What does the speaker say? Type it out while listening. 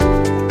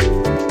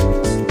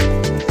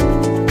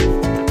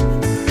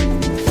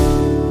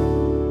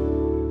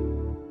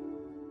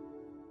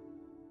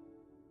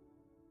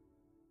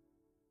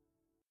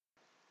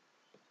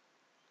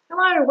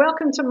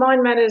welcome to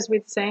Mind Matters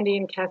with Sandy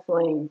and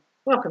Kathleen.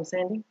 Welcome,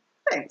 Sandy.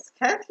 Thanks,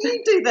 Kath.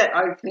 You do that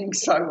opening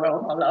so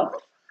well, my love.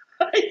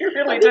 You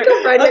really I do. think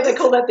on radio they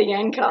call that the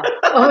anchor.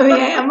 Oh,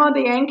 yeah, am I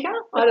the anchor?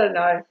 I don't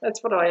know.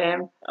 That's what I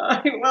am.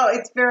 Well,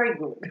 it's very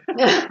good.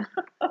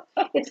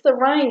 It's the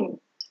rain.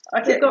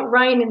 Okay. We've got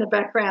rain in the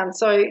background,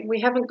 so we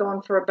haven't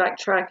gone for a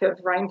backtrack of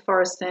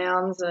rainforest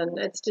sounds, and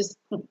it's just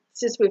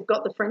we've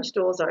got the French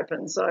doors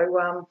open. So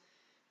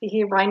you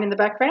hear rain in the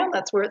background,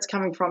 that's where it's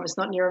coming from. It's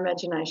not in your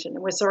imagination.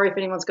 And we're sorry if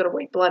anyone's got a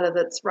weak bladder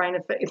that's rain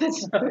affected,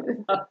 that's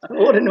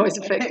water noise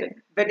affected.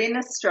 But in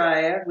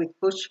Australia, with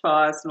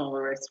bushfires and all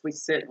the rest, we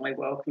certainly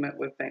welcome it.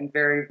 We've been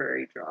very,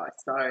 very dry.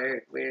 So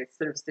we're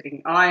sort of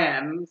I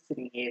am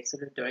sitting here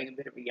sort of doing a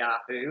bit of a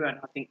yahoo, and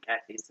I think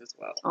Kath is as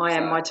well. I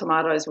am. My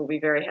tomatoes will be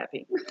very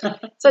happy.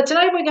 So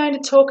today we're going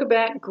to talk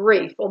about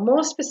grief, or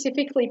more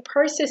specifically,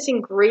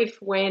 processing grief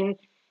when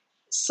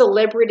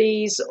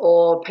celebrities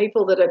or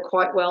people that are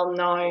quite well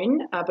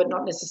known, but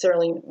not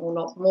necessarily, or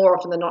not more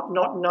often than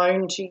not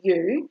known to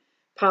you,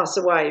 pass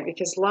away.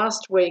 Because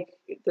last week,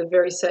 the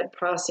very sad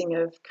passing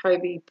of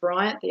Kobe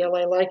Bryant, the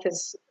LA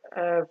Lakers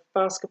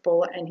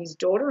basketballer, and his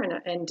daughter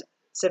and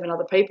 7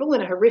 other people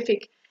in a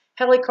horrific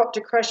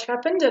helicopter crash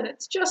happened, and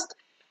it's just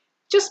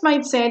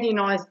made Sandy and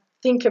I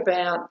think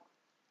about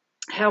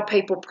how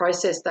people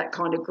process that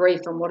kind of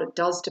grief and what it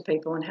does to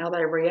people and how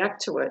they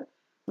react to it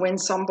when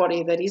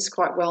somebody that is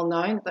quite well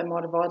known, they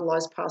might have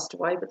idolised, passed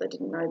away, but they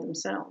didn't know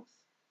themselves.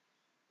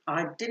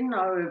 I didn't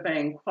know we were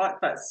being quite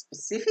that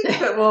specific,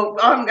 but well,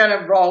 I'm going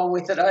to roll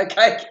with it,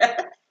 okay,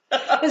 Kath?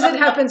 As it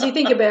happens, you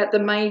think about the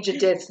major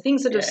deaths,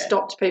 things that have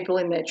stopped people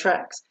in their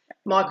tracks.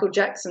 Michael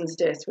Jackson's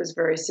death was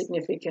very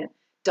significant.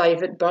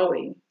 David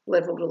Bowie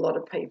levelled a lot lot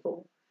of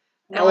people.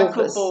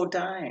 Michael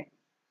Bourdain.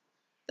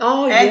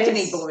 Oh,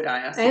 Anthony yes.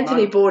 Bourdain.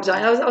 Anthony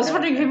Bourdain. I was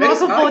wondering who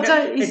Michael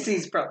Bourdain is. It's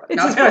his brother.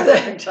 It's his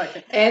brother.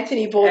 Joking.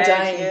 Anthony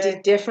Bourdain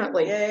did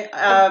definitely. Yeah.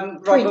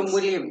 Robin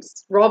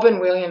Williams. Robin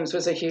Williams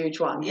was a huge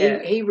one.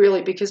 Yeah. He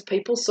really, because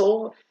people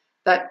saw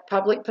that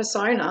public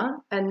persona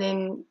and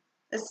then...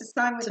 It's the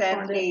same with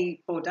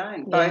Anthony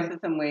Bourdain. Both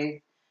of them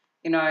with,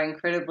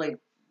 incredibly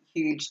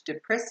huge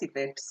depressive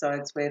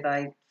episodes where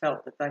they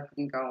felt that they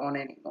couldn't go on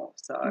anymore.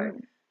 So,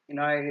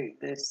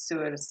 the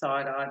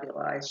suicide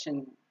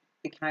ideation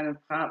became a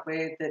part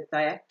where that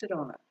they acted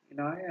on it,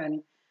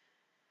 and,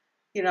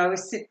 we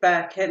sit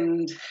back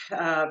and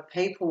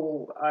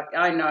people,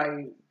 I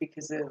know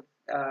because of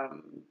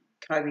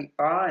Kobe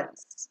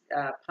Bryant's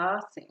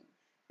passing,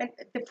 and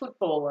the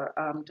footballer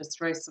just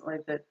recently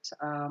that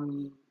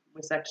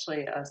was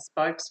actually a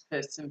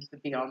spokesperson for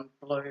Beyond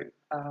Blue.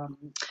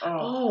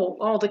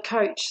 The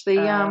coach,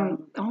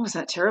 was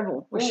that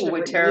terrible?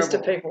 We're terrible. List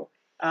of people.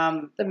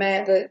 The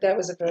man that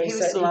was a very he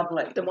was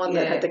lovely. The one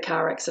that had the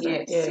car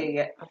accident,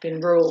 yes, up in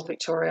rural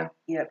Victoria.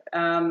 Yep.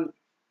 And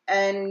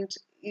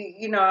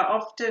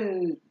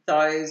often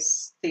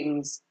those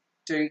things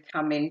do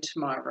come into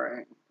my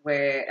room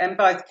and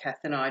both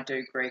Kath and I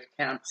do grief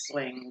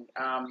counselling,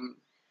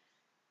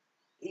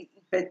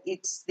 but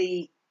it's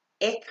the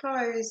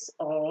echoes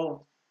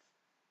of.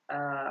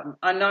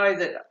 I know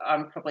that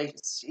I'm probably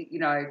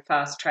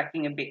fast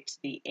tracking a bit to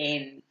the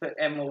end,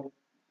 and we'll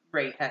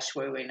rehash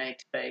where we need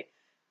to be.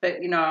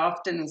 But, I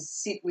often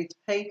sit with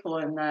people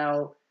and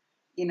they'll,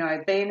 be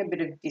in a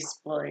bit of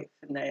disbelief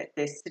and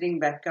they're sitting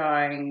back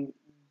going,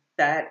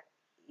 that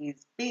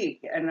is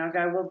big. And I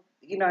go, well,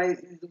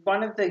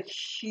 one of the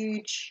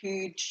huge,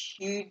 huge,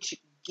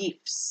 huge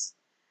gifts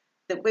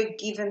that we're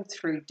given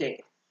through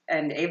death,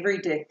 and every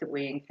death that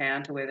we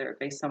encounter, whether it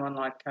be someone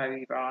like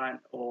Kobe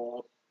Bryant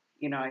or,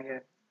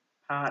 your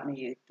partner,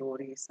 your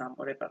daughter, your son,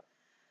 whatever,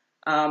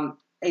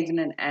 even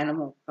an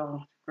animal,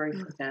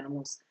 grief with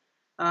animals,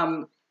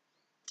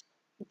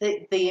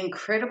 the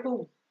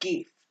incredible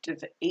gift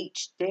of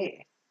each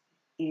death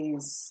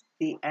is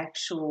the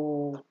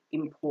actual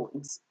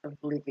importance of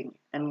living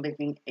and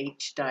living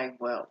each day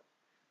well,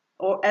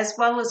 or as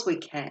well as we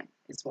can,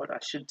 is what I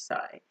should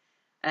say.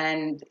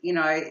 And,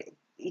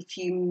 if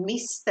you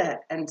miss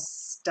that and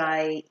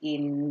stay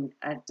in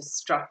a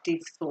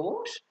destructive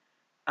thought,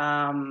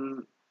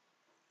 then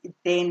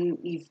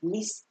you've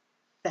missed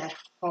that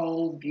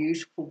whole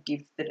beautiful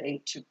gift that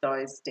each of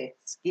those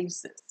deaths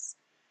gives us.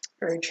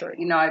 Very true.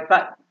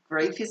 But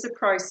grief is a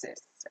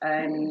process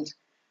and,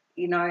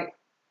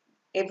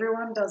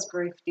 everyone does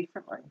grief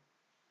differently.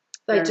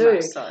 They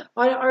do. So.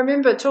 I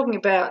remember talking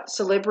about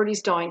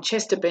celebrities dying.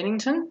 Chester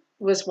Bennington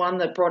was one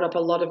that brought up a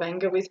lot of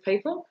anger with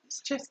people.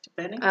 It's Chester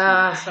Bennington.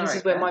 This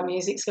is where my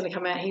music's going to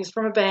come out. He's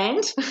from a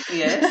band.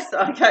 Yes,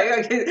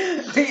 okay.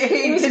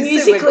 He was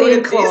musically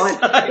inclined.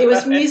 He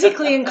was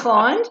musically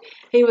inclined.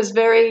 He was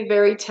very,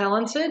 very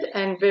talented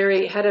and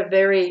had a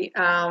very,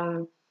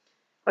 I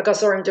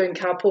saw him doing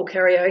carpool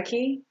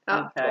karaoke.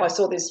 I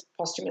saw this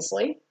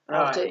posthumously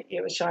after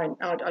it was shown.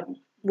 I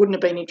wouldn't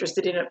have been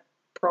interested in it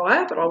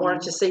prior, but I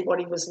wanted to see what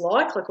he was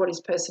like what his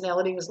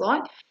personality was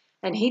like.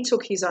 And he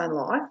took his own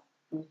life.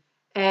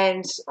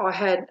 And I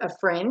had a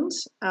friend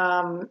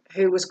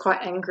who was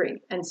quite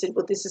angry and said,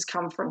 "Well, this has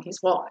come from his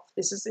wife.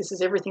 This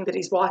is everything that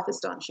his wife has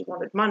done. She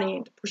wanted money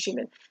and to push him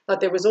in." Like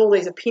there was all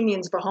these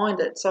opinions behind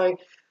it. So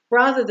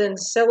rather than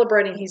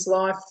celebrating his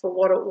life for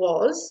what it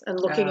was and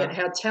looking at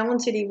how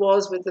talented he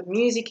was with the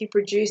music he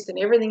produced and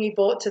everything he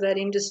brought to that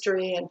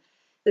industry and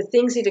the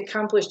things he'd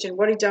accomplished and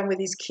what he'd done with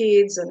his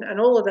kids and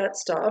all of that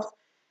stuff,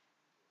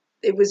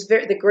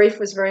 the grief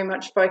was very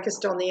much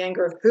focused on the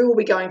anger of who are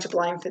we going to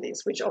blame for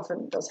this, which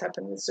often does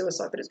happen with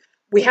suicide, but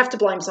we have to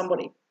blame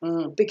somebody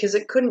because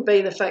it couldn't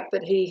be the fact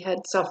that he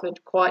had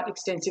suffered quite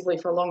extensively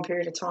for a long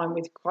period of time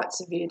with quite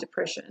severe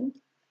depression.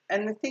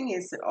 And the thing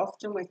is that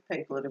often with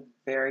people that are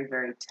very,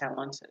 very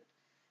talented,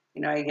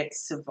 you know, you get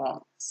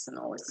savants and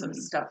all this sort of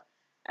stuff.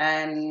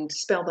 And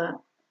spell that.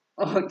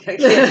 Oh, okay,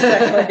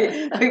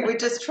 exactly. we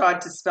just tried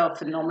to spell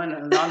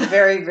phenomenon, and I'm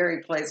very,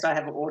 very pleased I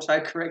have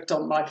autocorrect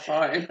on my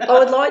phone. I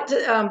would like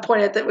to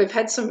point out that we've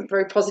had some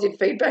very positive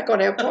feedback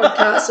on our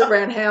podcast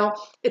around how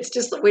it's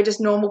just that we're just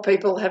normal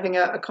people having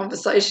a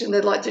conversation.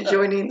 They'd like to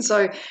join in,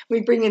 so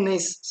we bring in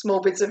these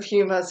small bits of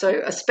humour. So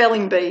a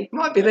spelling bee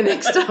might be the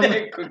next time.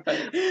 It could be.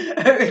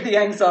 The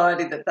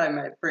anxiety that they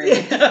may bring.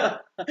 Yeah.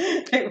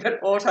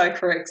 But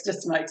autocorrects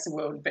just makes the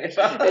world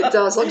better. It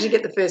does. As long as you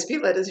get the first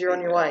few letters, you're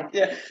on your way.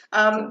 Yeah.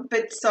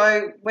 But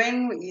so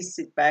when you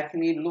sit back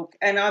and you look,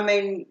 and I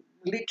mean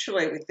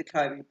literally with the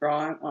Kobe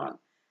Bryant one,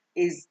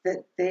 is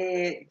that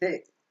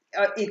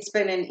it's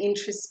been an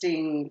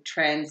interesting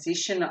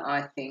transition,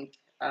 I think,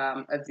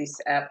 of this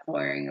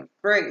outpouring of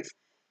grief.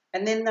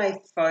 And then they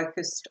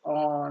focused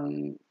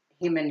on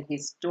him and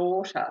his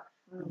daughter.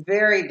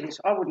 Very little.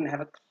 I wouldn't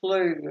have a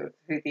clue of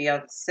who the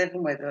other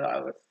seven, whether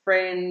they were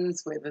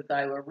friends, whether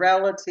they were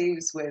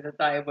relatives, whether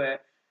they were,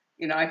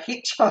 you know,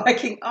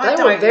 hitchhiking.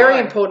 They were very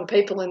important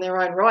people in their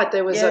own right.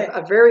 There was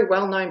a very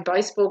well-known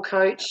baseball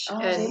coach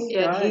and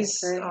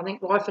his, I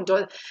think, wife and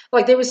daughter.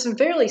 Like there was some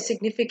fairly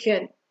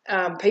significant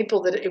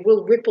people that it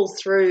will ripple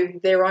through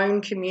their own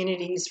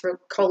communities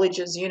for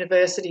colleges,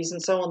 universities,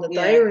 and so on that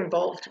they are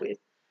involved with.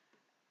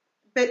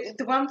 But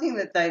the one thing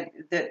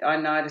that I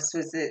noticed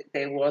was that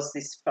there was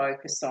this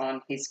focus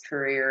on his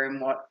career and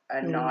what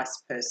a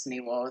nice person he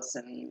was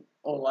and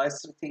all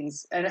those sort of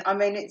things. And I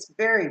mean, it's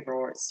very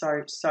raw. It's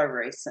so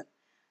recent.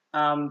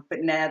 But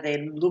now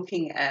they're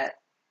looking at,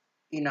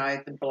 you know,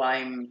 the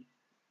blame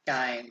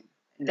game.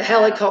 The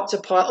helicopter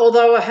pilot.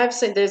 Although I have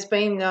seen there's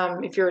been,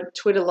 if you're a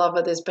Twitter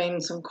lover, there's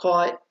been some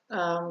quite.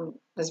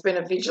 There's been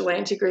a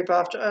vigilante group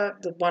after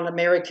the one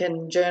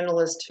American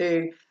journalist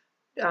who.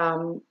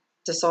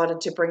 Decided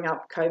to bring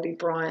up Kobe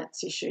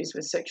Bryant's issues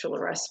with sexual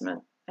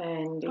harassment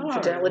and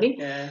infidelity.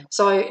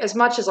 So as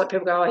much as like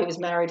people go, he was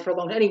married for a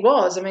long time, and he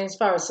was. I mean, as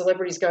far as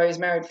celebrities go, he was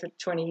married for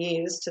 20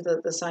 years to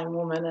the same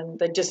woman, and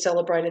they just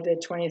celebrated their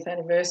 20th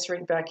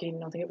anniversary back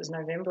in, I think it was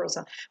November or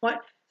something.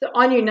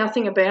 I knew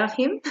nothing about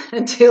him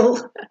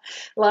until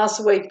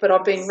last week, but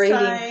I've been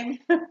reading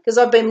because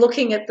I've been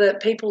looking at the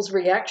people's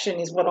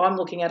reaction is what I'm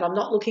looking at. I'm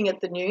not looking at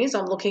the news.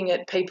 I'm looking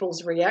at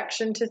people's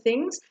reaction to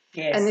things.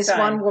 Yes, and this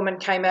one woman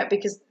came out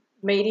because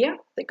media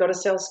that got to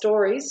sell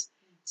stories.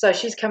 So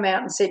she's come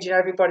out and said, you know,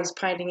 everybody's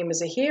painting him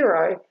as a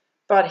hero,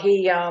 but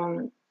he,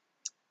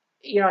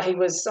 you know, he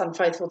was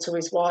unfaithful to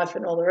his wife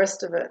and all the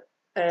rest of it.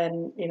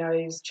 And, you know,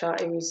 he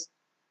was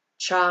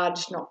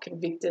charged, not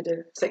convicted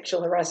of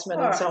sexual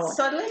harassment and so on.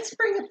 So let's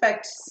bring it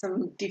back to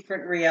some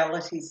different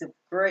realities of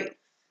grief.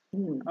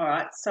 All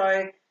right.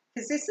 So,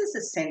 because this is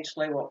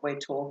essentially what we're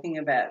talking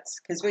about,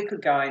 because we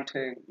could go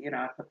into, you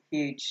know, a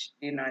huge,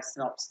 you know,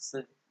 synopsis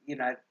of, you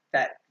know,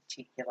 that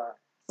particular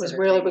was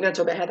really we're going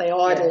to talk about how they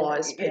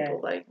idolise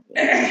people.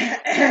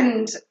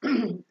 And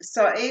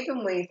so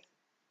even with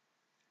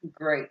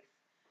grief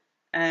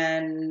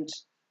and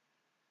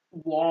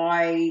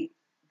why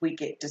we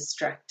get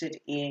distracted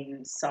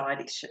in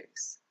side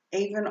issues,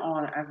 even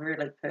on a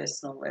really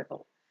personal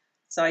level.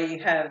 So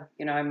you have,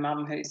 you know,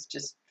 mum who's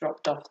just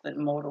dropped off the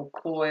mortal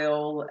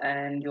coil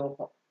and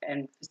for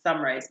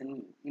some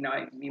reason, you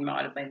know, you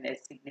might have been their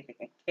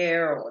significant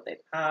carer or their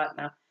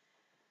partner.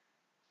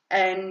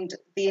 And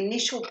the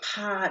initial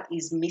part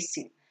is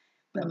missing.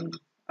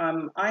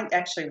 I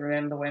actually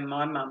remember when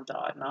my mum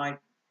died and I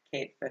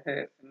cared for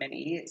her for many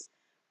years.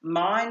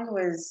 Mine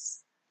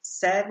was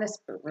sadness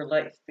but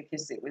relief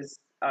because it was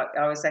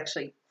I was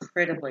actually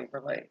incredibly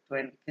relieved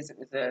because it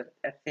was a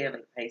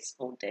fairly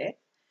peaceful death.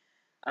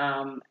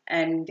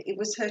 And it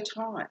was her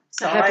time.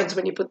 So it happens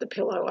when you put the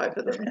pillow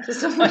over them.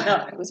 I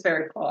know, it was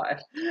very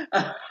quiet.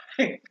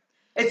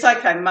 It's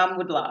okay. Mum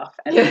would laugh.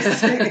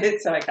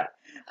 It's okay.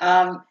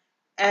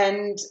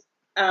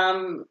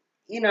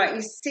 You know,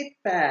 you sit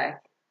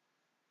back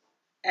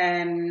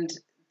and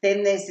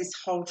then there's this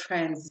whole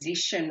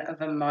transition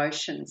of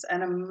emotions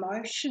and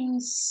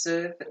emotions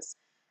surface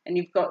and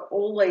you've got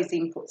all these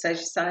inputs. As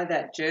you say,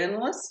 that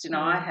journalist, you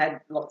know, I had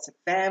lots of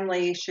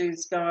family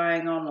issues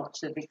going on,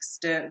 lots of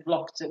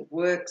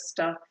work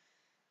stuff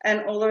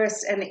and all the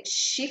rest, and it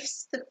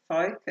shifts the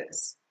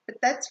focus. But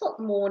that's what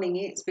mourning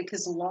is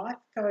because life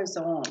goes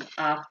on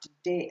after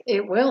death.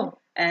 It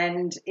will.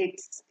 And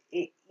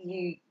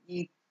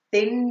you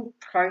then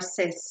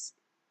process,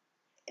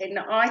 and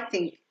I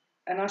think,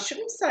 and I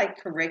shouldn't say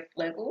correct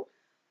level,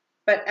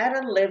 but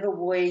at a level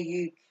where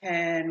you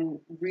can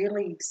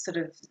really sort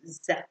of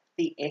zap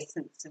the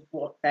essence of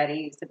what that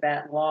is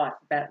about life,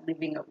 about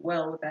living it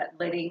well, about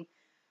letting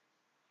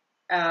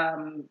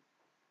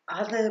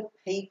other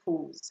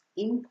people's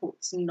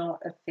inputs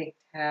not affect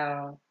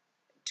how,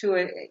 to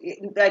a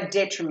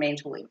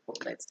detrimental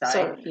input, let's say,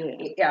 So,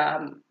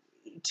 yeah.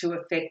 to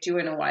affect you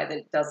in a way that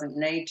it doesn't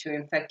need to.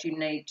 In fact, you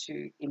need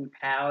to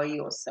empower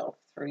yourself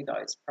through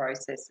those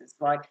processes.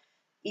 Like,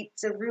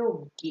 it's a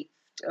real gift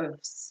of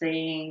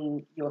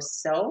seeing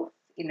yourself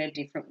in a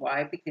different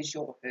way because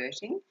you're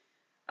hurting,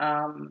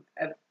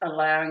 of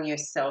allowing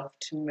yourself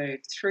to move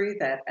through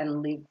that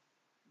and live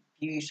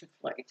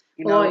beautifully,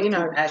 Well,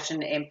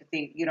 compassion,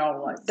 empathy,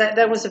 all those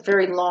that was a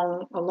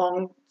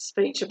long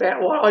speech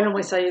about what I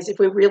normally say is if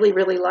we're really,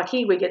 really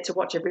lucky, we get to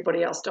watch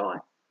everybody else die.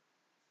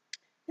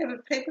 Yeah,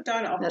 but people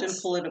don't often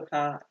pull it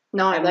apart.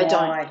 No, and they why?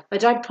 don't. They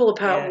don't pull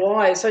apart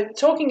why. So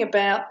talking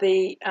about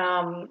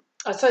so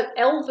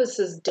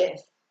Elvis's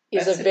death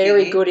is That's a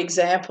very biggie. good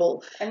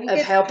example And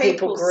of how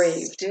people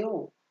grieved.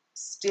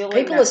 Still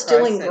People are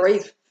still in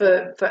grief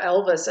for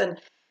Elvis,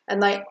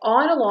 and they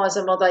idolise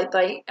them, or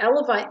they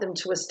elevate them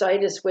to a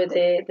status where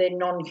they're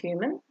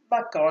non-human.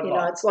 Like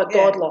godlike. It's like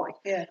godlike.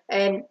 Yeah.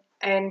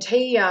 And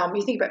he,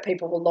 you think about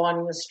people were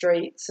lining the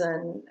streets,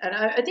 and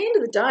at the end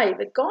of the day,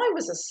 the guy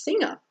was a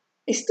singer.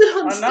 He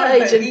stood on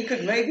stage, and he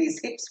could move his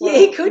hips well.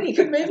 Yeah, he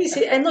could move his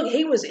hips. And look,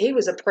 he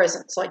was a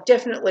presence. Like,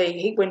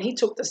 definitely, when he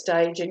took the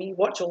stage, and you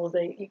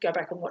go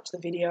back and watch the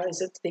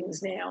videos of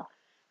things now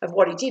of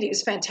what he did, it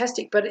was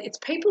fantastic. But it's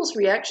people's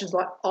reactions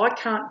like, I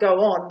can't go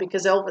on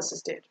because Elvis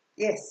is dead.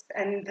 Yes,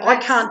 and I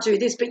can't do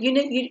this. But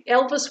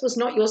Elvis was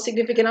not your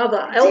significant other.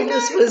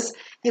 Elvis was,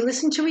 you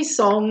listen to his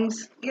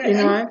songs,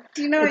 Yeah,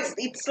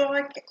 it's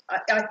like,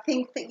 I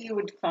think that you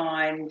would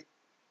find,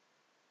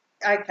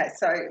 okay,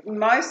 so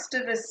most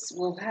of us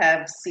will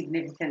have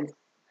significant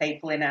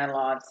people in our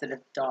lives that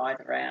have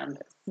died around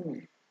us.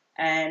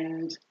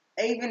 And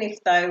even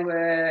if they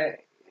were,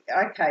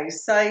 okay,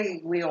 say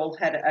we all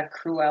had a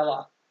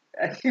Cruella,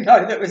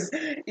 that was,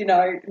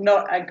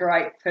 not a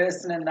great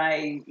person, and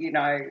they,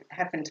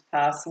 happened to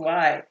pass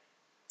away.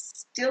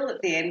 Still,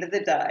 at the end of the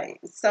day,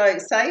 so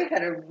say you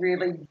had a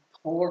really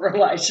poor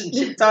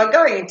relationship. So I'm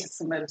going into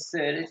some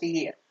absurdity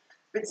here.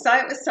 But say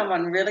it was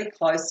someone really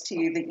close to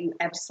you that you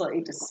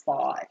absolutely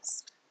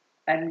despised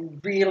and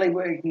really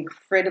were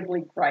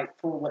incredibly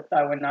grateful that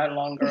they were no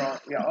longer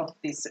of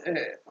this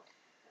earth.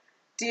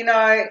 Do you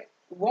know,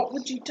 what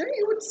would you do?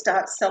 You would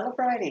start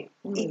celebrating.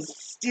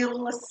 It's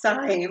still the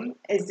same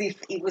as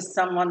if it was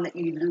someone that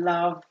you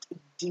loved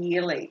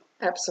dearly.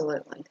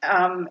 Absolutely.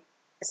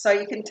 So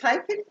you can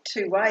take it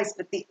two ways,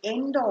 but the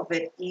end of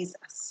it is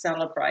a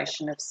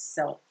celebration of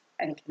self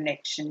and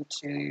connection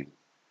to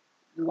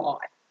life.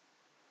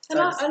 And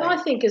I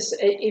think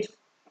if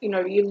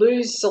you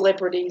lose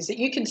celebrities, that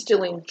you can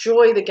still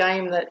enjoy the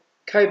game that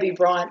Kobe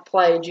Bryant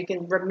played. You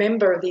can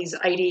remember these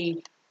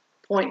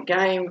 80-point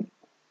game,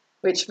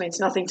 which means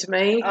nothing to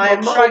me. All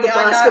the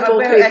basketball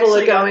people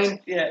are going,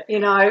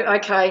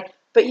 okay.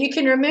 But you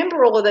can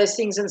remember all of those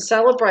things and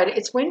celebrate it.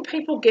 It's when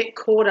people get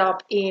caught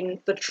up in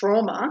the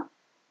trauma,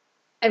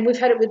 and we've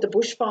had it with the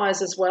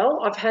bushfires as well.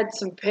 I've had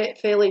some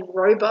fairly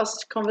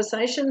robust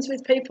conversations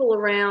with people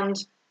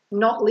around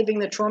not living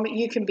the trauma.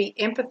 You can be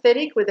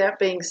empathetic without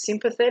being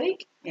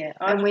sympathetic. Yeah,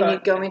 and when you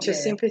go into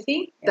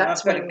sympathy,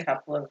 that's when...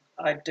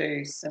 I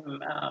do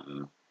some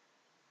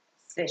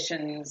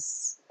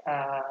sessions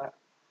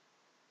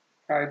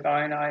pro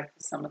bono for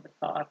some of the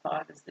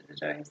firefighters that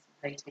are doing some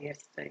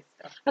PTSD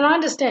stuff. And I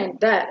understand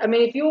that. I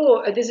mean,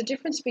 there's a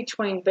difference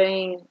between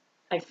being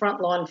a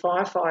frontline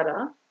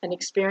firefighter and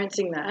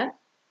experiencing that,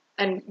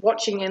 and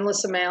watching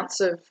endless amounts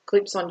of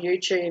clips on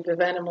YouTube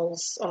of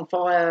animals on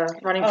fire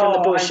running from the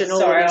bush and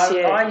all of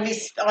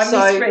this. I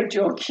misread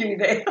your cue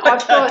there.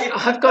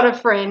 I've got a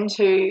friend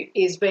who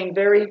is being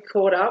very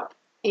caught up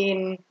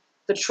in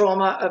the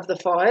trauma of the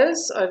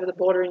fires over the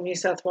border in New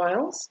South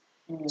Wales,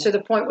 to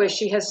the point where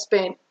she has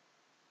spent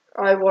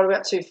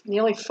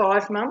nearly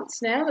 5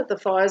 months now that the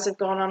fires have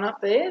gone on up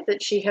there,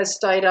 that she has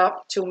stayed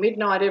up till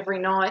midnight every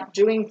night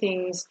doing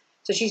things.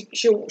 So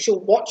she'll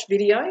watch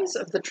videos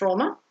of the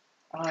trauma.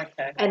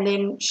 Okay. And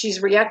then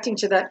she's reacting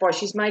to that by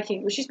she's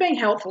being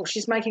helpful.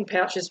 She's making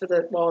pouches for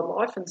the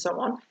wildlife and so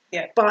on.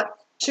 Yeah. But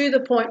to the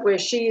point where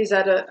she is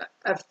at a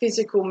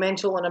physical,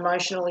 mental and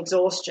emotional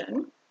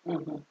exhaustion.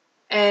 Mm-hmm.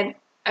 And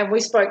we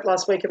spoke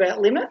last week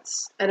about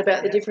limits and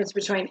about the difference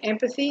between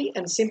empathy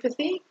and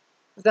sympathy,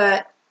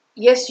 that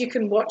yes, you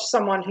can watch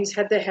someone who's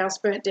had their house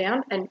burnt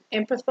down and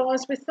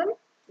empathise with them.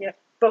 Yeah.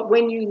 But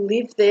when you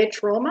live their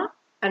trauma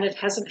and it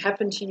hasn't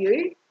happened to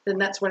you, then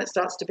that's when it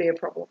starts to be a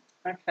problem.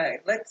 Okay,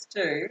 let's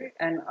do,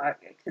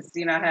 because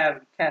you know how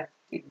Kath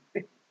did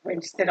when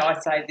she said I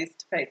say this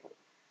to people.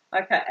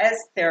 Okay, as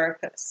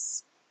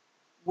therapists,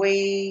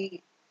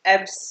 we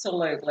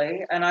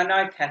absolutely, and I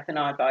know Kath and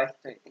I both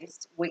do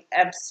this, we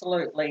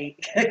absolutely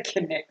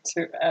connect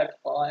to our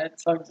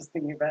clients. I'm just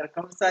thinking about a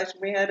conversation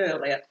we had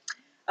earlier.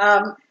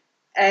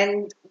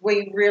 And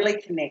we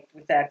really connect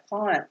with our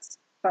clients,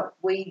 but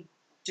we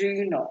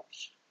do not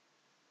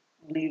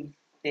live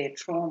their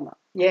trauma.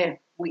 Yeah.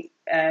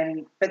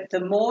 But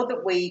the more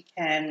that we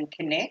can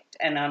connect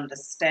and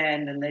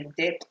understand, and the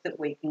depth that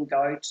we can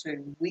go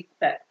to with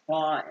that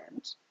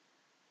client,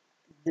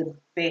 the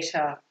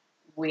better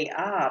we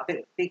are.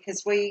 But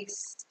because we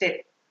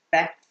step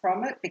back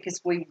from it,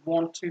 because we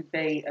want to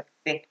be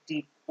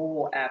effective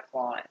for our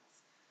clients.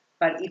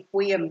 But if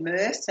we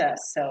immerse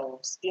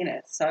ourselves in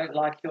it, so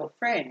like your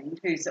friend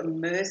who's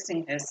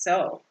immersing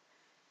herself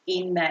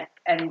in that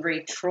and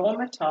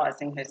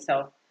re-traumatizing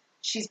herself,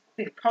 she's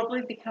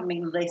probably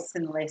becoming less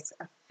and less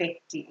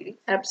effective.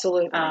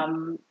 Absolutely.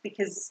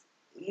 Because,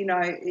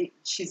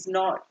 she's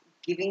not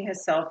giving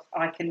herself,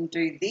 I can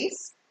do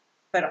this,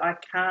 but I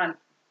can't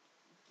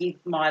give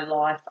my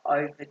life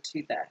over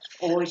to that.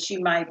 Or she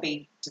may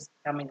be just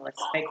becoming less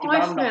effective.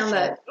 I'm not sure.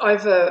 That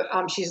over,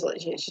 she's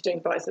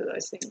doing both of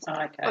those things.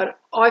 Okay.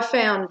 I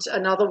found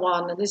another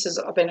one, and this has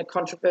been a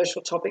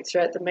controversial topic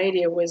throughout the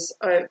media, was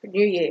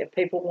New Year.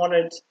 People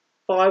wanted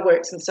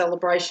fireworks and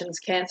celebrations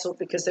cancelled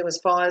because there was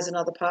fires in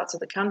other parts of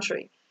the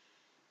country.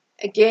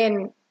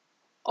 Again,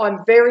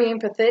 I'm very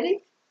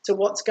empathetic to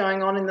what's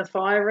going on in the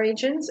fire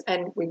regions,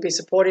 and we'd be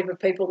supportive of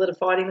people that are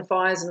fighting the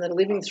fires and that are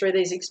living through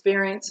these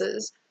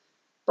experiences.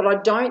 But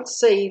I don't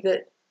see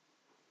that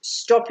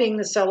stopping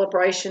the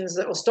celebrations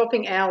or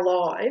stopping our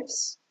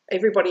lives,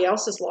 everybody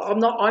else's life.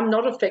 I'm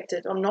not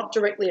affected. I'm not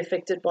directly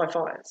affected by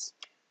fires.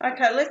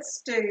 Okay,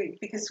 let's do,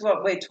 because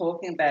what we're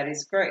talking about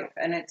is grief,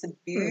 and it's a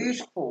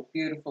beautiful,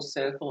 beautiful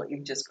circle that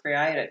you've just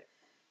created,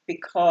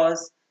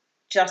 because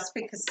just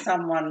because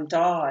someone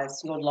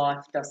dies, your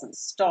life doesn't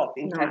stop.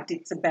 In fact,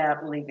 it's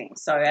about living.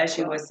 So as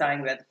you were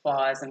saying about the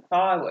fires and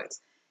fireworks,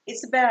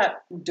 it's about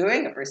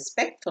doing it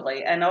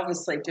respectfully, and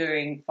obviously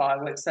doing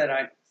fireworks that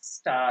don't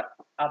start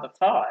other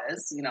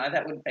fires,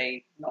 that would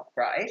be not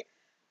great.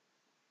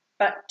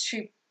 But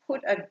to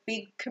put a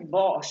big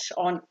kibosh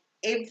on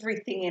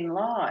everything in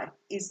life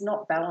is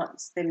not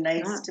balanced. There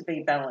needs to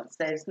be balance.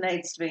 There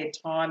needs to be a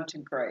time to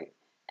grieve.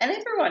 And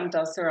everyone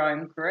does their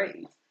own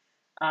grief.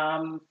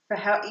 For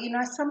how,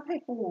 some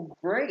people will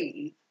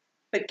grieve,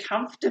 but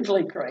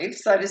comfortably grieve,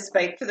 so to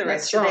speak, for the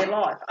rest of their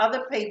life.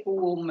 Other people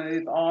will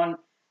move on,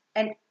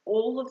 and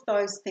all of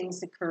those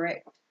things are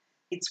correct.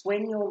 It's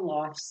when your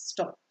life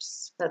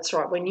stops. That's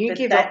right. When you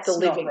give up the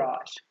living. Not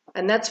right.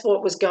 And that's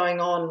what was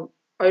going on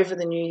over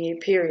the New Year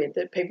period,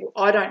 that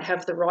I don't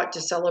have the right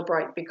to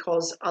celebrate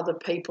because other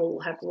people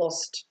have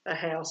lost a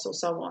house or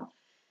so on.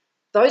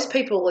 Those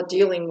people are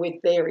dealing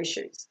with their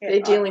issues. Yeah,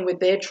 they're dealing with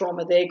their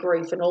trauma, their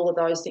grief, and all of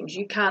those things.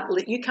 You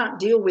can't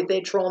deal with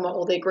their trauma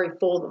or their grief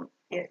for them.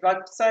 Yeah,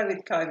 like say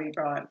with Kobe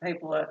Bryant,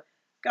 people are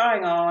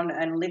going on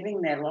and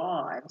living their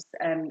lives,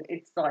 and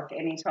it's like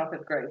any type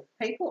of grief.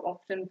 People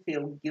often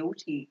feel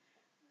guilty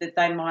that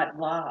they might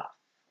laugh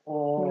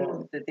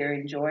or that they're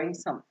enjoying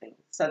something.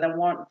 So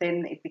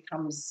then it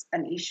becomes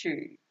an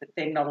issue that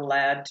they're not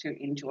allowed to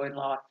enjoy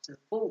life to the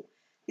full.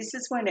 This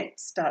is when it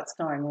starts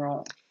going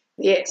wrong.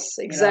 Yes,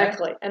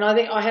 exactly. And I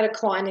think I had a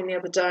client in the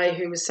other day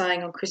who was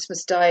saying on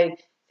Christmas Day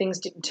things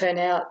didn't turn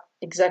out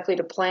exactly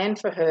to plan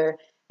for her,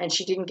 and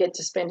she didn't get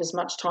to spend as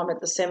much time at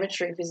the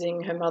cemetery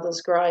visiting her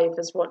mother's grave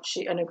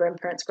and her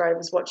grandparents' grave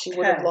as what she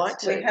would have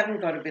liked to. We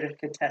haven't got a bit of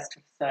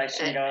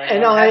catastrophization going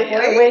and on.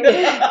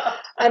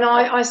 And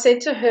I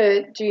said to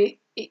her,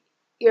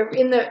 you're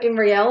in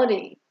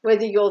reality,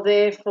 whether you're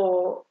there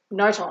for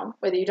no time,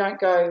 whether you don't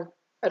go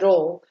at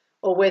all,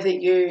 or whether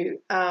you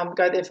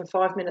go there for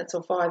 5 minutes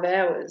or 5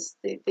 hours,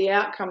 the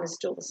outcome is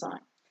still the same.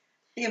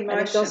 The emotion.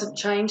 And it doesn't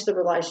change the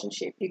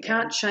relationship. You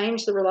can't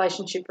change the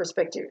relationship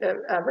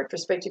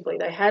retrospectively.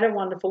 They had a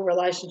wonderful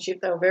relationship.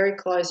 They were very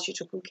close. She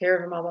took good care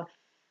of her mother.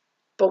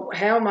 But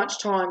how much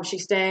time she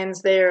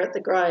stands there at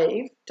the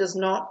grave does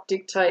not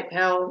dictate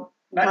how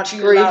much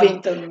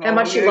grieving, how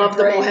much you love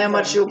them or how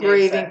much you're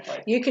grieving.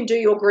 Exactly. You can do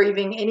your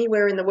grieving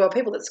anywhere in the world.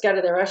 People that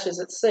scatter their ashes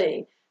at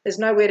sea, there's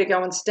nowhere to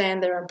go and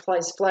stand there and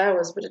place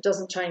flowers, but it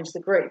doesn't change the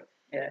grief.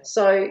 Yeah.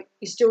 So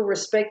you're still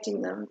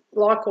respecting them.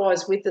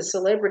 Likewise with the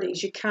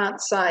celebrities, you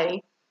can't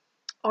say,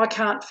 I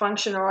can't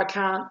function or I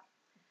can't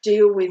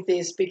deal with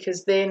this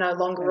because they're no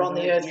longer on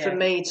the earth for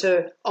me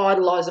to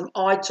idolise them.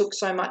 I took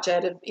so much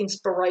out of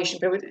inspiration.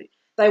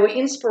 They were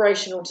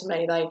inspirational to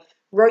me. They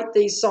wrote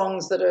these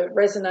songs that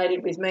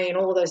resonated with me and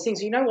all of those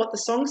things. You know what? The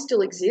songs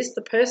still exist.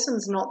 The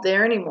person's not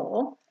there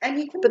anymore.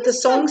 But the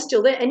song's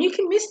still there. And you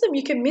can miss them.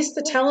 You can miss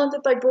the talent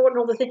that they brought and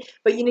all the things.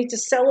 But you need to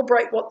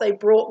celebrate what they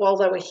brought while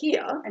they were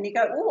here. And you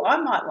go, oh,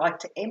 I might like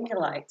to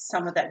emulate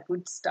some of that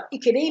good stuff. You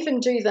can even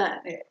do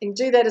that. Yeah. You can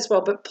do that as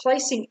well. But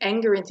placing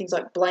anger in things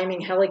like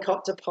blaming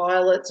helicopter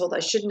pilots or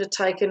they shouldn't have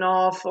taken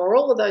off or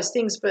all of those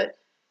things, but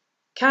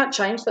can't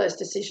change those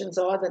decisions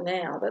either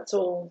now. That's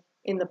all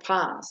in the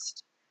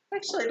past.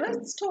 Actually,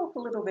 let's talk a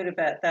little bit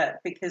about that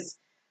because,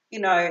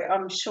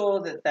 I'm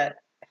sure that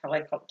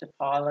helicopter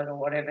pilot or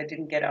whatever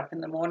didn't get up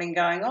in the morning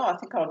going, I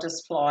think I'll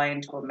just fly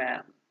into a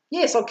mountain.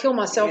 Yes, I'll kill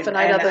myself and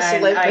 8 other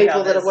celeb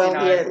people that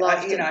are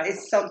loved.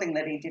 It's something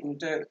that he didn't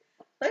do.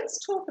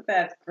 let's talk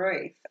about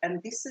grief,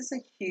 and this is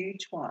a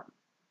huge one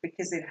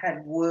because it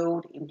had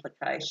world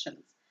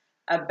implications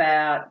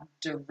about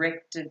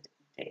directed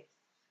death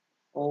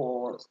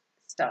or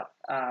stuff.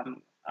 I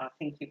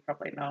think you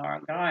probably know where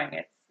I'm going.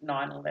 It's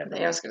 9/11.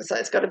 Yeah, I was going to say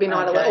it's got to be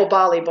 9/11 Okay. or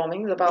Bali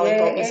bombing. The Bali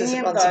bombings is any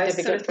of one those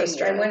significant sort of for things.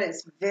 Australia. And when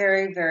it's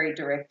very, very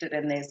directed,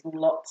 and there's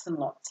lots and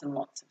lots and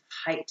lots of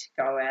hate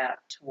go out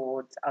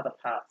towards other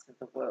parts of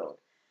the world,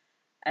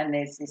 and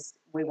there's this,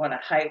 we want to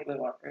hate, we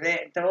want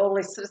all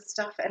this sort of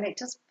stuff, and it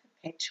just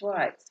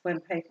perpetuates when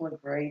people are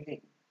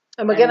grieving.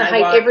 And we're going to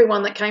hate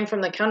everyone that came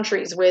from the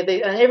countries and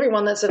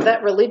everyone that's of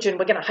that religion.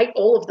 We're going to hate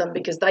all of them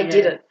because they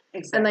did it,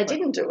 exactly. And they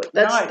didn't do it.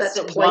 That's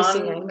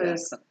placing one anger.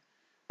 person,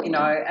 you know.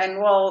 And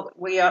while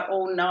we are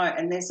all know,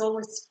 and there's all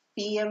this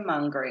fear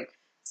mongering.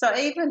 So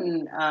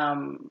even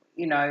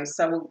you know,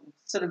 so we'll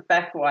sort of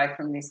back away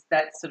from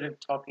that sort of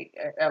topic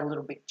a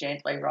little bit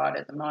gently right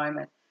at the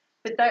moment.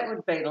 But that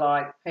would be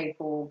like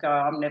people go,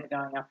 I'm never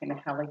going up in a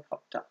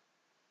helicopter.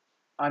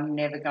 I'm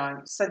never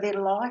going. So their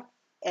life,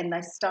 and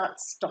they start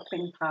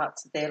stopping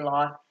parts of their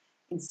life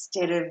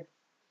instead of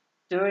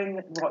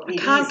doing what it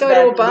is. I can't go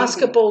to a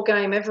basketball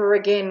game ever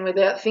again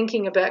without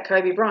thinking about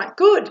Kobe Bryant.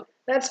 Good,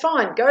 that's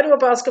fine. Go to a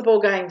basketball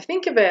game,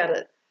 think about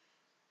it.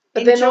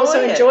 But then also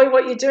enjoy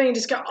what you're doing.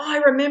 Just go, I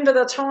remember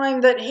the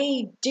time that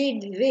he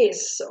did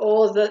this,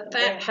 or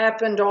that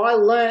happened, or I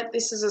learnt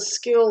this is a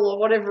skill, or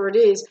whatever it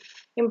is.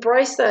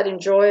 Embrace that,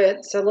 enjoy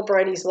it,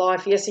 celebrate his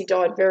life. Yes, he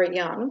died very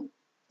young.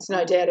 There's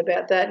no doubt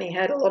about that, and he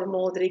had a lot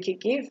more that he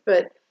could give.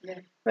 But I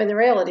mean, the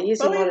reality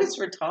is, he was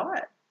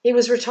retired. He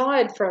was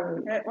retired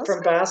from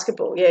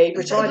basketball. Yeah, he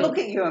retired. Look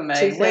at you and me.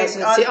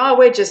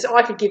 2006.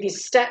 I could give you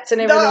stats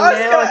and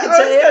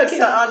everything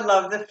now. I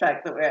love the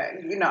fact that we're,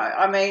 you know,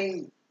 I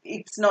mean,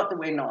 it's not that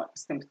we're not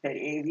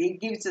sympathetic.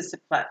 It gives us a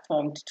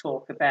platform to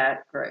talk about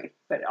grief.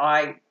 But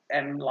I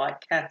am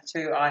like Kath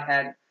too. I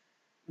had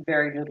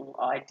very little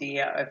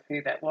idea of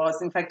who that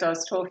was. In fact, I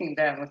was talking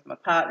with my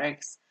partner,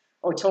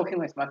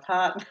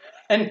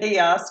 and he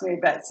asked me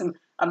about some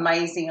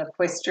amazing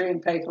equestrian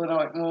people, and I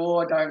went,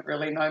 I don't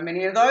really know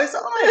many of those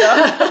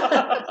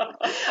either.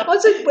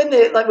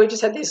 When we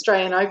just had the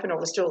Australian Open, or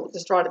we're still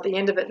just right at the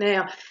end of it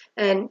now,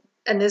 and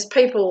there's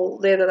people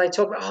there that they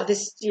talk about,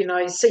 this, you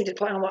know, seated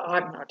player. I'm like, I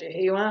have no idea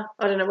who you are.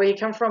 I don't know where you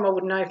come from. I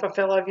wouldn't know if I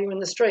fell over you in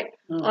the street.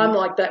 Mm-hmm. I'm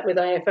like that with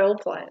AFL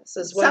players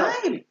as well.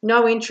 Same.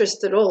 No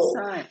interest at all.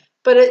 Same.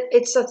 But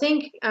it's I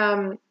think.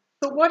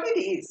 But what it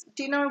is,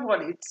 do you know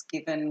what it's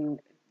given?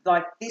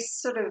 Like this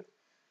sort of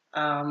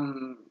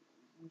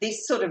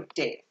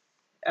death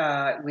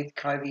with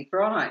Kobe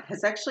Bryant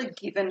has actually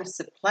given us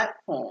a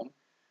platform.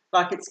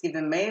 Like it's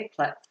given me a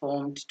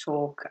platform to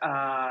talk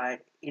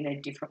in a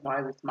different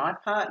way with my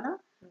partner.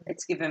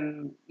 It's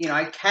given, you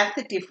know, Kath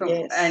a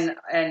different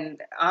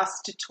and us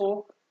to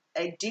talk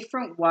a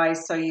different way,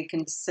 so you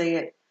can see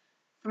it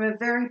from a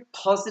very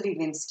positive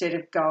instead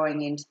of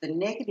going into the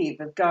negative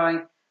of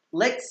going,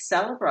 let's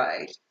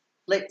celebrate,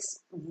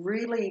 let's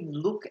really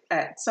look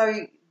at.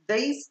 So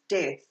these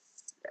deaths,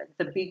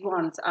 the big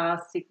ones,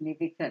 are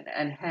significant,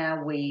 and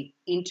how we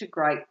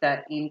integrate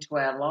that into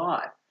our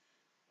life.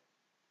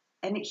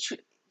 And it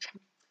should,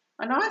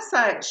 and I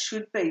say it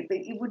should be, but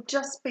it would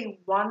just be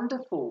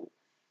wonderful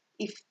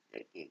if,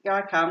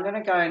 okay, I'm going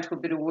to go into a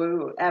bit of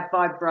woo, our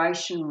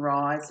vibration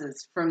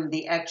rises from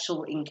the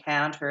actual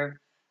encounter of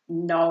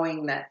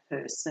knowing that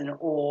person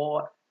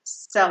or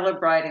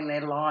celebrating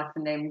their life,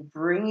 and then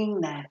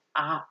bringing that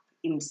up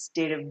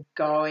instead of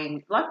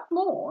going, like,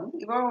 mourn.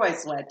 You're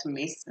always allowed to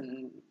miss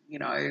and, you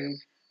know,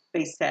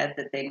 be sad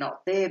that they're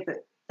not there,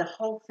 but the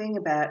whole thing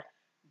about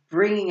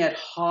bringing it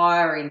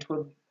higher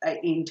into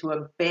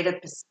a better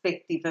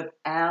perspective of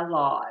our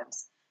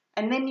lives.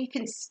 And then you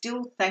can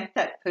still thank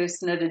that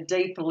person at a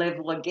deeper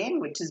level again,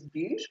 which is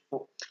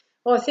beautiful.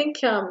 Well, I think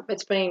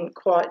it's been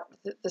quite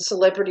the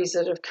celebrities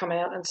that have come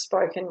out and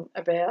spoken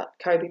about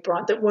Kobe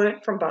Bryant that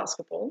weren't from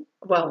basketball.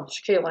 Well,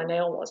 Shaquille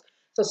O'Neal was.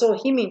 So I saw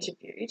him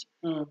interviewed,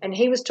 and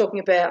he was talking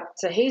about,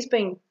 so he's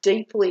been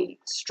deeply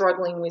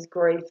struggling with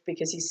grief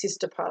because his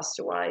sister passed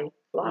away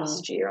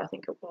last year, I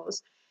think it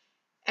was.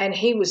 And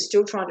he was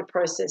still trying to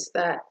process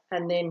that.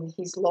 And then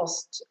he's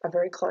lost a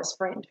very close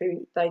friend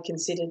who they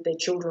considered their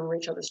children were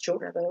each other's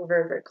children. They were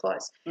very, very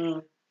close.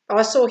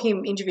 I saw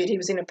him interviewed. He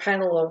was in a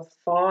panel of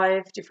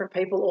 5 different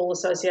people, all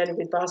associated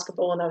with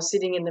basketball, and they were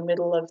sitting in the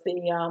middle of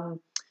the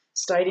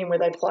stadium where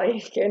they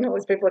play again. All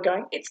these people are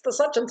going, it's the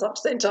such and such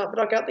centre, but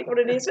I can't think what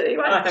it is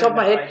anyway, off the top of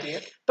my head.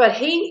 Idea. But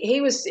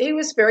he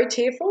was very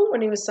tearful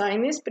when he was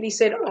saying this, but he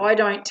said, I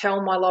don't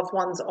tell my loved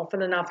ones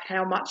often enough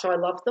how much I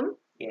love them.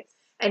 Yes.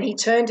 And he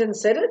turned and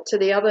said it to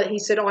the other. He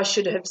said, I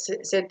should have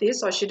said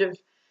this. I should have.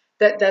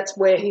 That's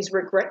where his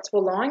regrets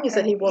were lying, is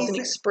that he wasn't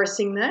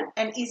expressing that.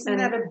 And isn't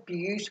that a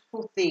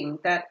beautiful thing?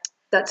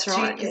 That's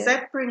right. Because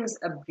that brings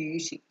a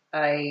beauty,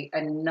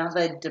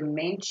 another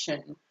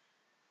dimension.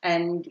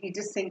 And you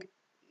just think,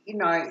 you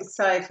know,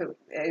 say if it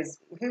is,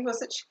 who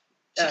was it?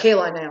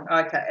 Shaquille O'Neal.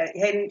 Okay.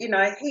 And, you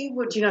know, he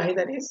would. Do you know who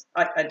that is?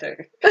 I do.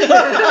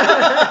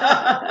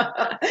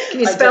 Can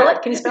you spell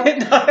it? Can you spell it?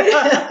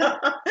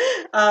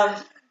 No.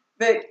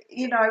 But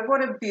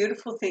what a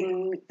beautiful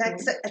thing.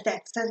 That's a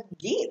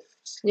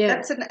gift. Yeah.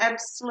 That's an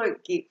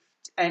absolute gift,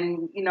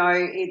 and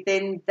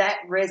then that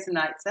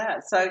resonates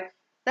out. So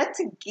that's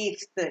a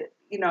gift that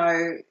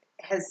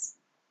has,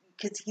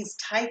 because he's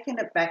taken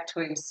it back to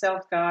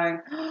himself,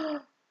 going,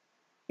 and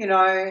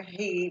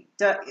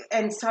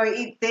so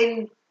it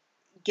then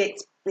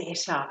gets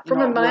better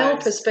from a male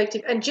worse.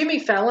 perspective. And Jimmy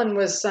Fallon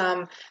was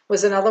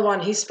another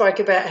one. He spoke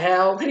about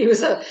how when he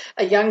was a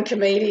young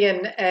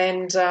comedian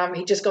and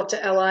he just got to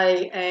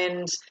LA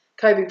and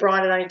Kobe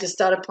Bryant had only just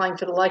started playing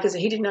for the Lakers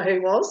and he didn't know who he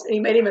was. And he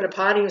met him at a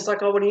party. He was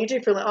like, "Oh, what do you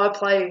do for a living?" "I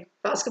play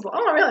basketball."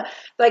 "Oh, really?"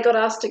 They got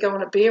asked to go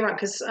on a beer run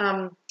because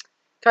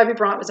Kobe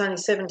Bryant was only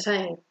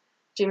 17.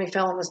 Jimmy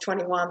Fallon was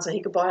 21, so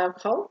he could buy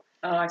alcohol.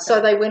 Oh, okay.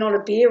 So they went on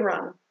a beer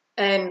run.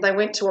 And they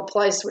went to a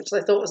place which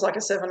they thought was like a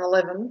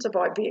 7-Eleven to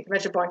buy beer.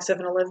 Imagine buying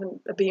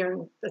a beer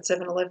at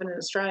 7-Eleven in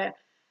Australia.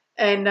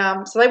 And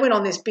so they went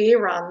on this beer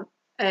run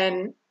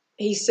and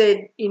he said,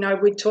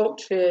 we'd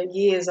talked for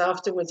years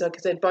afterwards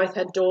because they'd both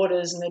had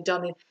daughters and they'd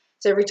done it.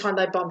 So every time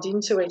they bumped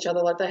into each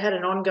other, like they had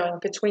an ongoing,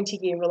 like a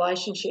 20-year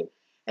relationship.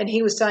 And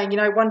he was saying,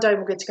 one day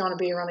we'll get to go on a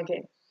beer run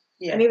again.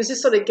 Yeah. And he was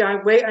just sort of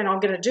going, and I'm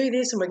going to do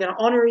this and we're going to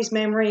honour his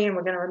memory and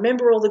we're going to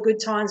remember all the good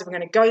times and we're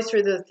going to go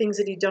through the things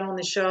that he'd done on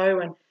the show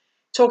and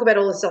talk about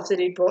all the stuff that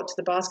he brought to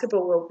the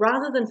basketball world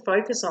rather than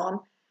focus on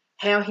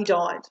how he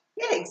died.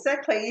 Yeah,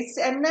 exactly.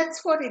 And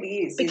that's what it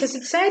is. Because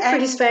it's sad for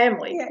his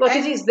family. Yeah,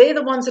 it is. They're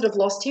the ones that have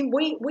lost him.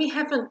 We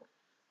haven't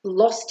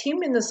lost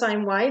him in the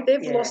same way.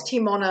 They've lost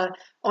him on a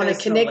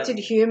connected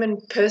level. Human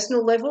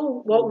personal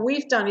level. What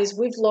we've done is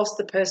we've lost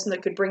the person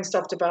that could bring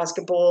stuff to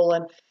basketball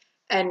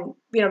and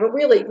but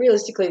really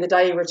realistically the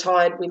day he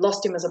retired we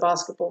lost him as a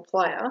basketball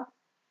player.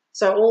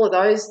 So all of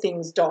those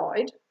things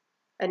died.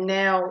 And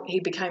now he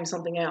became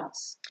something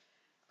else.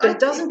 But it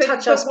doesn't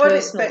touch us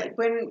personally.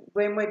 But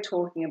when we're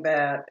talking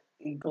about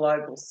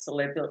global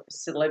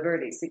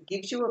celebrities, it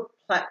gives you a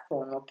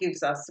platform or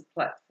gives us a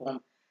platform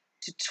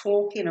to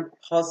talk in a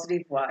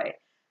positive way.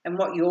 And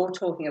what you're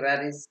talking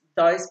about is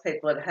those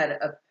people that had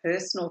a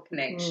personal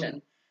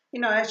connection.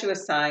 As you were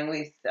saying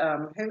with,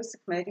 who was the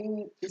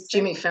comedian?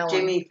 Jimmy Fallon.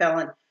 Jimmy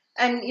Fallon.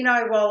 And,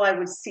 while I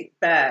would sit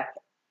back,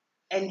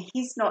 and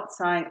he's not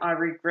saying, "I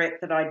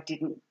regret that I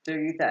didn't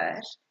do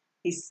that,"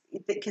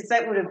 because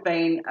that would have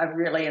been a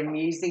really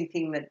amusing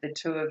thing that the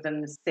two of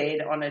them said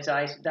on a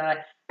day-to-day.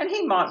 And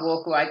he might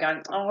walk away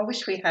going, "Oh, I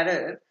wish we had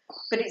it,"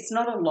 but it's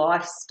not a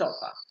life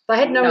stopper. They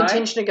had no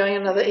intention of going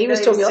another. He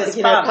was talking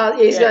about,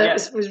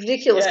 it was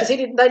ridiculous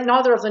because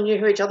neither of them knew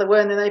who each other were,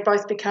 and then they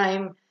both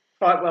became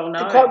quite well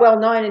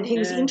known. And he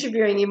was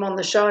interviewing him on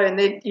the show, and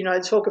they'd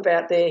talk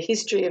about their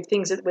history of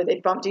things where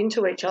they'd bumped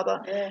into each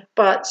other. Yeah.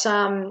 But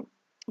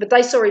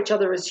they saw each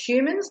other as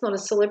humans, not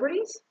as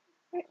celebrities.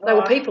 They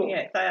were people.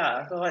 Yeah, they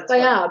are. Well,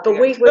 they are, but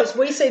we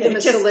see them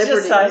as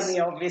celebrities. Just say the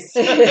obvious.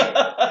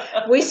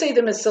 We see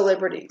them as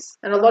celebrities,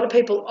 and a lot of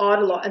people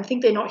idolise and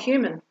think they're not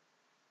human.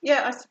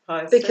 Yeah, I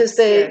suppose. Because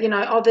they're,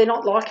 they're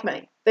not like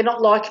me. They're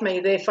not like me.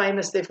 They're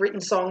famous. They've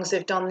written songs.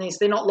 They've done this.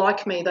 They're not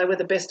like me. They were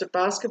the best at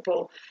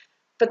basketball.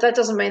 But that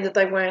doesn't mean that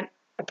they weren't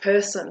a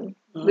person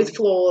with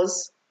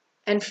flaws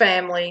and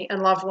family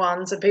and loved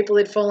ones and people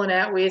they'd fallen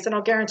out with. And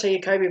I'll guarantee you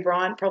Kobe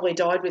Bryant probably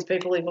died with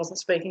people he wasn't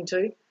speaking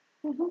to.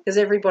 Because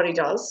everybody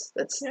does.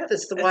 That's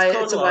the way.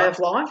 It's a way of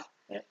life.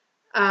 Yep.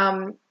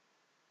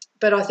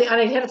 But I think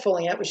he had a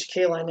falling out with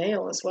Shaquille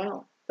O'Neal as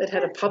well. They'd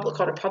had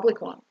quite a public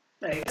one.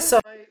 So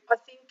I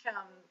think.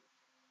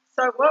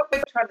 So what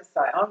we're trying to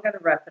say, I'm going to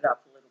wrap it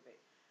up a little bit.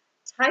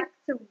 Take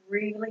the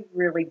really,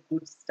 really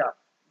good stuff,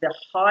 the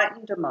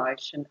heightened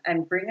emotion,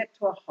 and bring it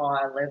to a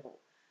higher level.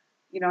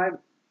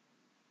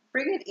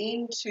 Bring it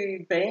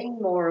into being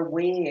more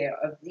aware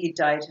of your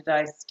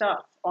day-to-day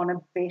stuff on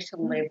a better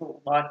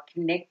level, like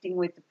connecting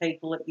with the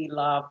people that you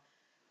love,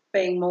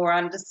 being more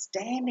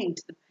understanding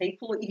to the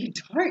people that you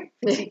don't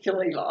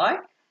particularly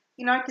like,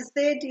 because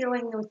they're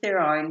dealing with their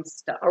own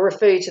stuff. I'll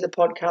refer you to the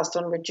podcast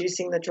on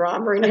reducing the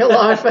drama in your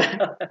life.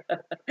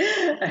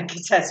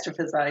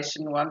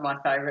 Catastrophization, one of my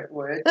favourite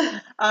words.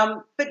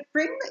 But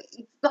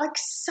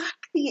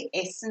suck the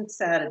essence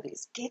out of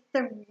this. Get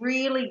the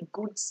really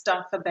good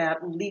stuff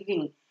about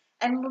living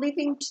and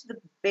living to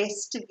the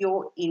best of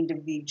your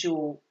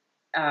individual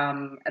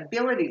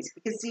abilities,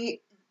 because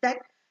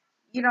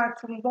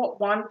from what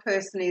one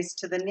person is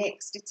to the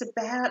next, it's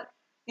about,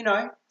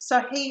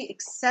 so he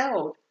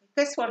excelled.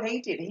 Guess what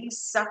he did? He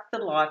sucked the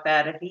life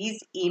out of his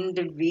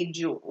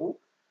individual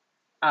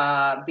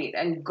bit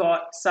and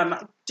got some.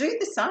 Do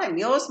the same.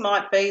 Yours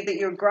might be that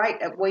you're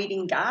great at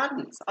weeding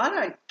gardens. I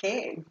don't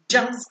care.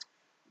 Just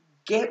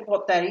get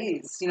what that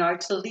is, to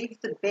live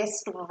the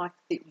best life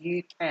that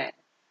you can.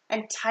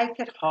 And take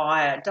it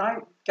higher.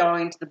 Don't go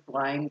into the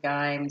blame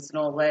games and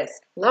all this.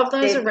 Love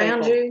those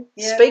around you.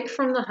 Yep. Speak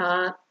from the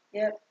heart.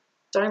 Yep.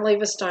 Don't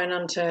leave a stone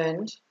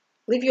unturned.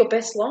 Live your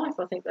best life,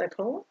 I think they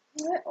call it.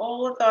 Yeah,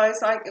 all of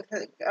those. I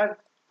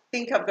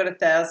think I've got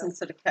 1,000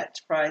 sort of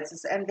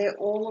catchphrases, and they're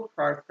all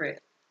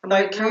appropriate. And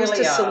when it comes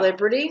to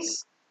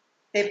celebrities,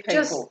 they're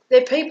people.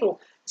 They're people.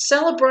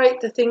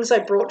 Celebrate the things they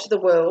brought to the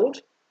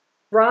world,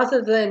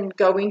 rather than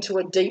go into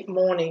a deep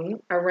mourning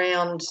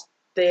around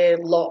their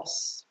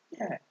loss.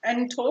 Yeah,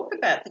 and talk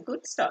about the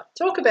good stuff.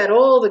 Talk about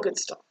all the good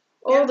stuff,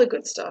 Yeah. the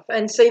good stuff,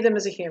 and see them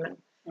as a human.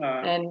 All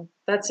right. And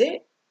that's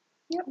it.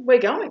 Yep. We're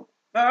going.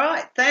 All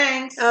right,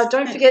 thanks.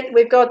 Don't forget,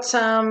 we've got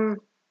the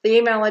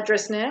email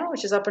address now,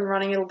 which is up and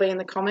running. It'll be in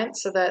the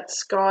comments. So that's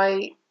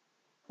Sky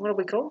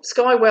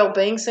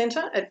Wellbeing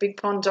Centre at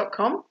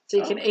bigpond.com. So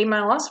you can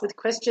email us with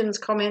questions,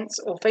 comments,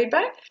 or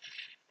feedback.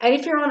 And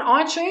if you're on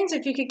iTunes,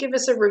 if you could give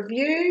us a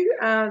review,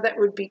 that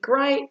would be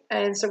great.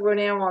 And so we're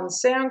now on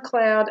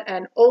SoundCloud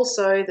and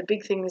also the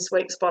big thing this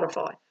week,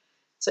 Spotify.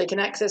 So you can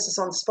access us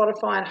on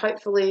Spotify, and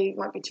hopefully it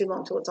won't be too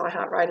long till it's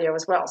iHeartRadio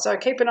as well. So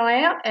keep an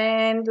eye out,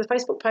 and the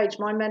Facebook page,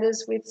 Mind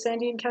Matters with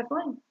Sandy and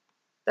Kathleen.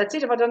 That's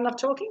it. Have I done enough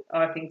talking?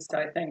 I think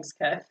so. Thanks,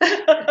 Kath.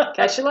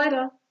 Catch you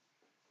later.